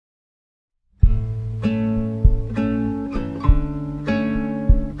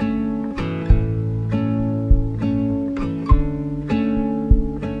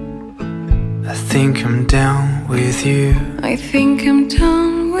think I'm down with you. I think I'm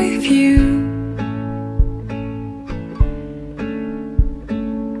done with you.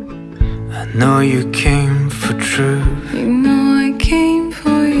 I know you came for truth. You know I came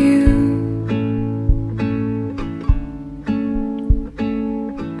for you.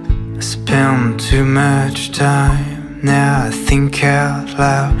 I spent too much time, now I think out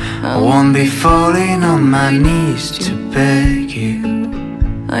loud. I won't be falling on my knees to beg you.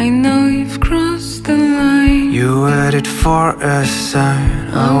 I know you've crossed the line. You waited for a sign.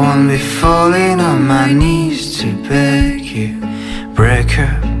 I won't be falling on my knees to beg you. Break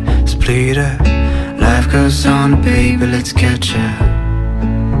up, split up, life goes on, baby, let's catch up.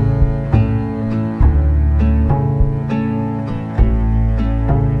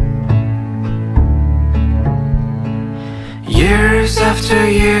 Years after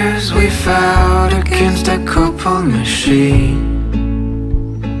years we fought against a couple machine.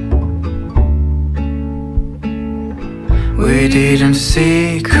 We didn't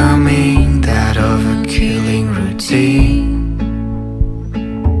see coming that overkilling routine.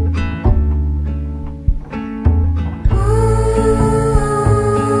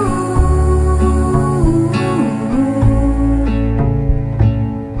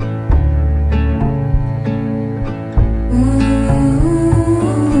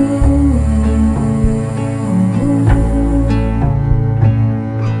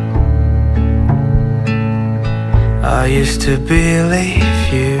 I used to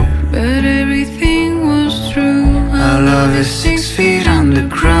believe you, but everything was true. our love is 6 feet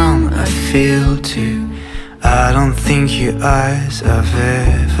underground, I feel too. I don't think your eyes have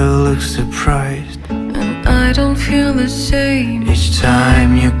ever looked surprised, And I don't feel the same each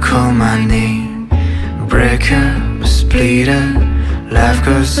time you call my name. Break up, split up, life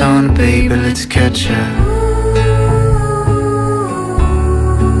goes on, baby, let's catch up.